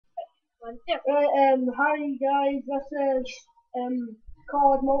Hi guys, this is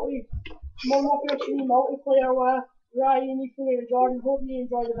called mw3 multiplayer with Ryan, Ethan and Jordan. Hope you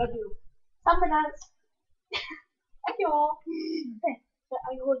enjoy the video. Some bananas. Thank you all. But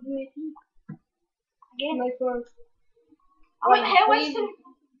I go UAP. Again. My first. Oh, what the hell was the...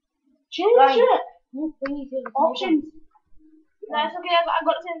 Change Right. it! No, please, options. No, it's okay, I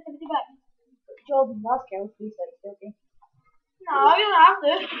got the sensitivity back. Jordan, that's kills, please, it's okay. No, you don't have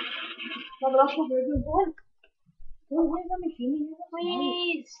to. No, but that's what we're doing. Go on. Where's the machine?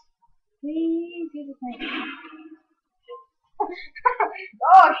 Please. Please, use this mic.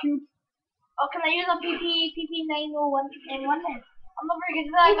 Oh, shoot. Oh, can I use a PP901 M1 then? I'm not very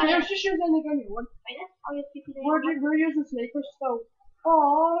good at that. Let's just use any gun you want. Wait, I'll use PP901. We're using snipers still.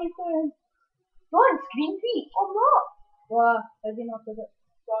 Oh, I said. Go on, screen feed. Oh, no. Well, I did not do it.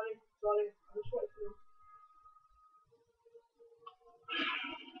 Sorry. I just want to.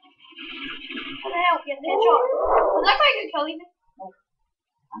 What the hell? Get the headshot. Was that quite a good kill, even? No.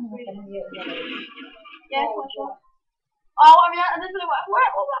 I'm not gonna get it. Yeah, it's one shot. Oh, I mean, I didn't really want to.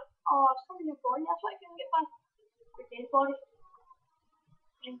 What? Oh, it's coming in your body. That's why I couldn't get past. Your dead body.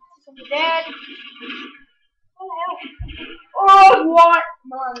 Somebody dead. What the hell? Oh, what?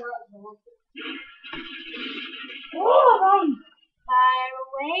 Man, that's wrong. Oh, man. Fire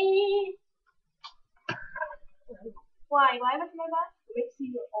away. Why? Why was my back? Let's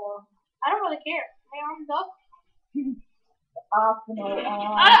see your arm. I don't really care. My arm's up. No.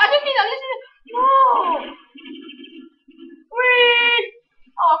 I just need no! Whee!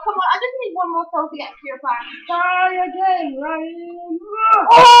 Oh, come on. I just need one more kill to get pure fire. Die again, Ryan.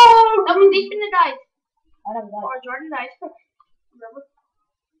 Oh! That was Ethan that died. I never died. Or Jordan died. Remember?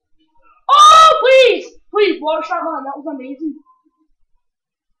 Oh, please! Please, watch that, man. That was amazing.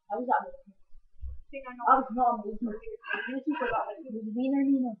 How was that amazing? That was not amazing. Amazing for that. It was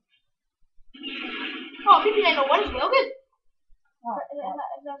Nina. Oh, PP901 is real good. Oh, Is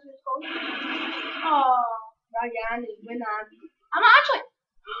that what it's called? Oh. Ryan is winning. I'm actually.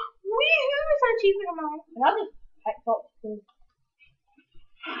 Wee, who is that achievement on my life? And I just picked up too.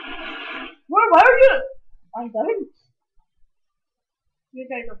 Where were you? I'm down. You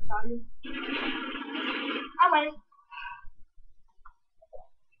guys are tired. I went.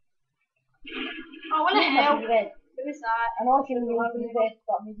 Oh, what the hell? Who is that? I know I shouldn't be having the best,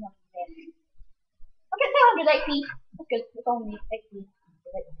 but I'm using my best. Okay, 200 XP. That's good. It's only XP.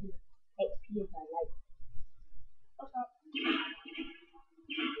 XP is my life. What's that?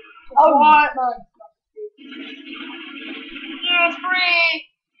 Oh, what, man? It's free.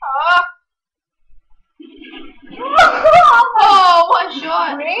 Oh. Oh, what a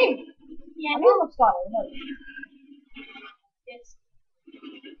shot. Free? Yeah, I know what's got it. Yes.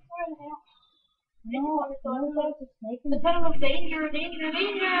 Where the hell? No, there's a snake in The the tunnel of danger.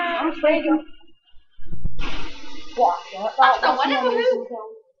 I'm afraid of. What? That's not one of them.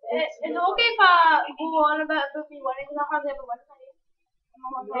 It's okay if I go on about me winning because I hardly ever win in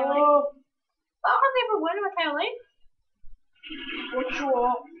my entire life. I hardly ever win in my entire life. What's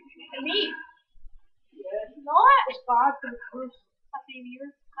your? And me. Yeah. Not. It's bad for the first. Happy New Year.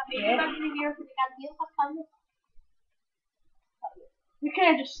 Happy New Year for the canteen. What's coming? You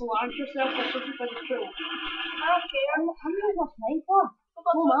can't just slant yourself or something for the kill. I don't care. I'm not a sniper.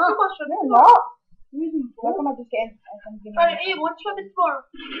 Come No, on. you're not. Look, am I just getting? Hey, what's with it for?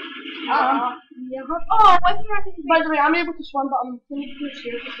 Yeah. Oh, what's your activity? By the way, I'm able to swim, but I'm too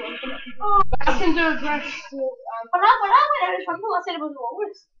scared to swim. Oh, I can do a dress. So, when I went out of trouble, I said it was a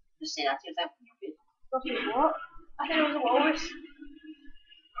walrus. Just say that to yourself. that's what? I said it was a walrus.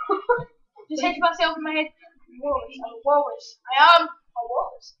 Just hit myself in my head. Walrus. I'm a walrus. I am a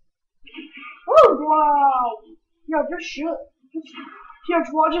walrus. Oh wow! Yeah, just shoot. Here,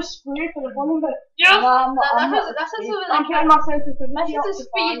 just spray for the fun of it. Yes. No, That's I'm getting my sensitivity up to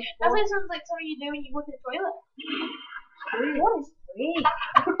speed. That sounds like something you do when you go to the toilet. What is spray?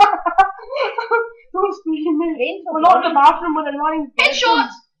 Don't spray me. We're not in the bathroom with a line.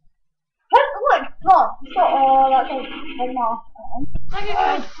 Headshots! Look! No! Oh, that's like no.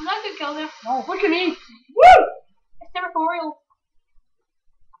 Not good kill there. No. Look at me! Woo! It's territorial.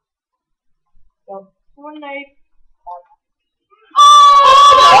 Go. One knife.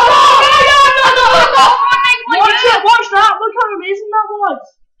 Watch that! Look how amazing that was!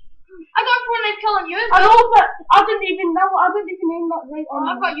 I got 4 knife killing you. I know, but I didn't even aim that right on.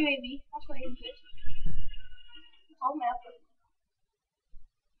 I've got UAV. That's what I aim good. It's all my effort.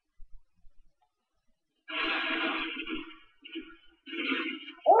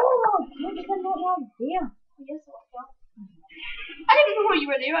 Oh, look at that one there. Yes, I was. I didn't even know you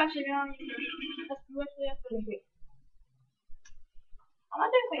were there actually. That's actually. I'm not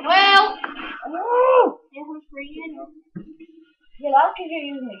doing quite well. Oh! Yeah, who's free, you know. Yeah, that's because you're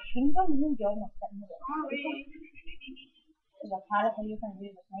using a machine gun. You enjoy my sitting with it. Alright. Because apparently you can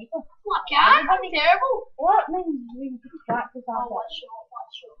use a sniper. What, God? I'm terrible. What means you can practice Oh, on what that? shot?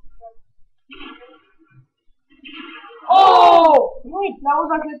 Oh! Wait, That was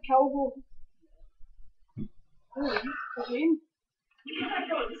a good kill goal. Again.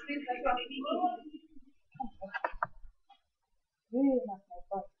 you're using a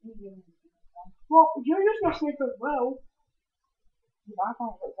sniper. You're using a sniper. Well, you're using a sniper as well. You can't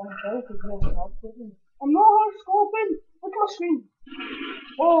have it one kill because you're not shooting. I'm not hard scoping. Look at my screen.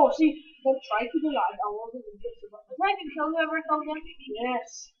 Oh, see, don't try to do that. I wasn't interested. Isn't that good kill whoever killed him?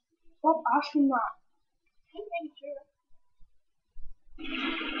 Yes. Stop asking that. I'm pretty sure.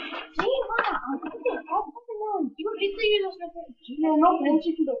 See, man, I'm going to talk to man. You would basically use this with it. Yeah, not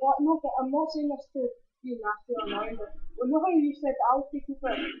mentioned to the what? No, I'm not saying this to be nasty or annoying, but you know how you said I was taking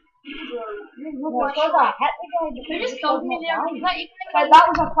for it? Yeah, no, No, that's because I hit the guy You because just he killed does me not there. die. Not even Like, that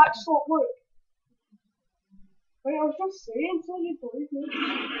was a quick stop work. Right, I was just saying, so you believe me.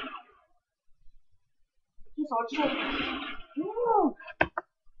 Just hard stop. No,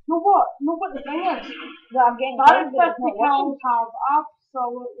 No, what? No, but the thing is, that I'm getting that killed, but it's 50 not working. kills have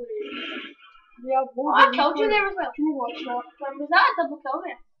absolutely. Yeah, Oh, I killed you there as well. Can you watch that? Was that a double kill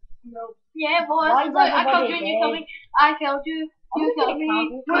there? No. Yeah, it was. Why is Look, I killed everybody you and you killed dead? me. I killed you. You I'm killed gonna me. count.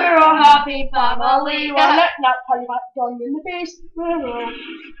 We're a happy family. Well, not tell you that done in the face.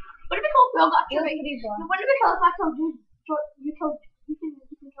 What if we call Bill got you right? Everybody's on. What if we kill if I killed you? You killed. You can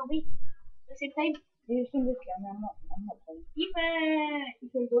kill me at the same time. You can just kill me, I'm not playing. Ethan. You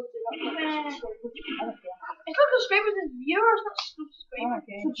can go to that. Ethan. I don't care. It's not subscribers, it's viewers, not I subscribers. don't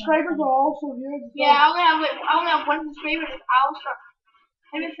care. Subscribers are also viewers. Yeah, I only have one subscriber. It's Alistair.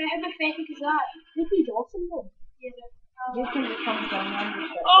 How pathetic is that? He's awesome though. Yeah. You can just come down and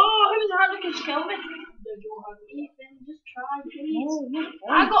just Oh, who was that that can kill me? The johabinator. Ethan, just try, please. No, no.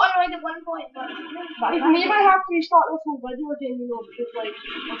 I got annoyed at one point, but But If me might have to restart this whole video again, you know, because like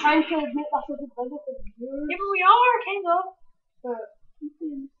I'm trying to make this a good video for the viewers. yeah, but we are kind of. But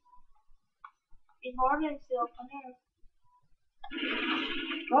It's hard and still. I know.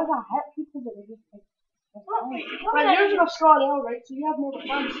 Because I hit people that are just like, that's fine. right, you're in Australia, right? So you have more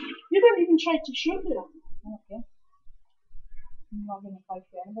defense. You didn't even try to shoot there. I don't care. I'm not going to fight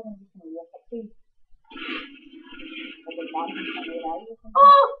for anybody, I'm just going to walk up to you. Like a band in front of your eyes or something.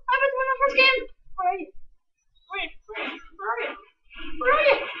 Oh, I went to win the first game. Where are you? Where are you? Where are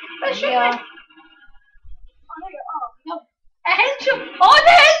you? Let's shoot Yeah. me. Oh, there you are. Oh, no. A headshot. Oh,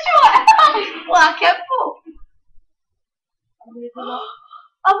 the headshot. Black info.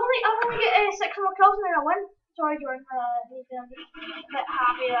 I've only get 6 more kills and then I win. Sorry, Jordan. Nathan, I'm just a bit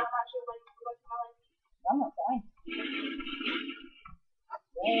happy that I'm actually winning for my life. I'm not dying.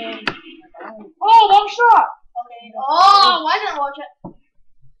 Yeah, I'm dying. Oh, long shot! Okay. Oh, why didn't I watch it?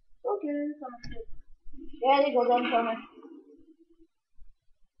 Okay. Yeah, they go down for me.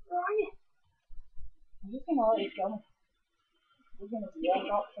 Where are you? I'm just going to let you kill me. You're going to be a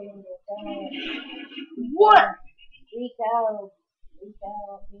top team, you're telling me. What? 3 kills. 3 kills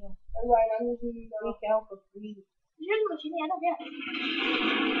up here. Right, I'm using 3 kills for free. Here's the machine. I don't get it.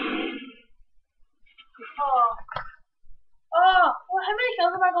 Oh. Oh. Well, how many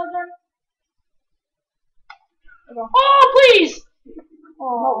kills have I got, Jordan? Oh, please!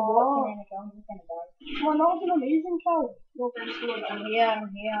 I'm not watching any kills, I'm just going to die. Well, that was an amazing kill. No, thanks for it. I'm here.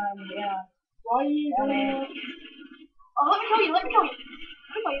 Why are you doing that? Oh, let me kill you. Let me kill you.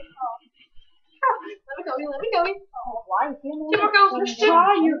 Oh. Let me kill you. Oh, why? 2 more kills. Just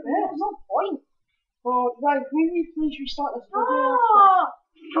try your best. No point. Oh, right, maybe please restart this video. Oh.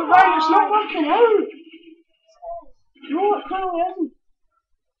 But right, it's not working out. No, it clearly isn't.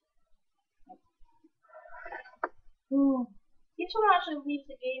 Oh, If someone actually leaves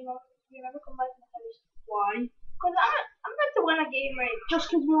the game, you never come back to the house. why? Because I'm about to win a game, right? Just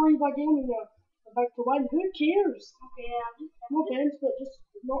because we leave a game and you're about to win, who cares? Okay, I'm just. No offense, but just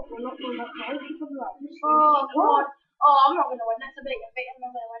we're not going back to house because of that. Just Oh, God. Oh, I'm not going to win this. I bet you're betting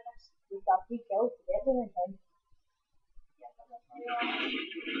I'm going to win this. We've got 3 kills to get there in time.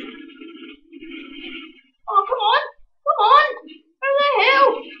 Oh, come on! Come on! How the hell?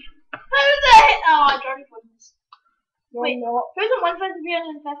 How the hell? Oh, Jordan won this. No, Wait, no. who's on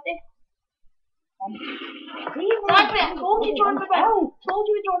 1,350? Exactly, I told you Jordan would win. Told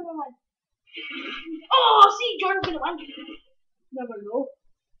you Jordan would win. Oh, see, Jordan's going to win. Never know.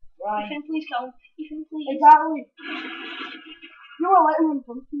 Right. Ethan, please kill him. Ethan, please. Exactly. You were letting him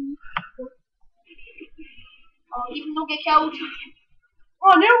come to you. Oh, Ethan, don't get killed.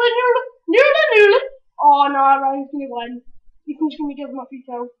 Oh, nearly. Oh no, Ryan's gonna win. Ethan's gonna give him a free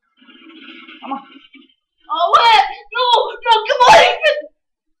kill. Come on. Oh wait! No! No! Come on! Ethan!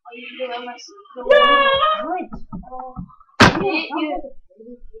 Oh, you can do it on this. Right.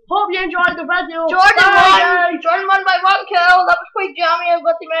 Hope you enjoyed the video. Jordan Bye, won! guys. Jordan won by 1 kill. That was quite jammy. I've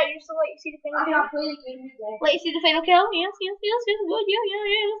got the minute just to let you see the final kill. Play the game today. Let you see the final kill. Yes, yes, yes, yes. Good. Yeah.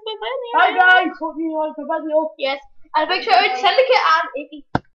 That's my plan. Bye guys. Hope you enjoyed the video. Yes. And a big shout out to Syndicate and AP.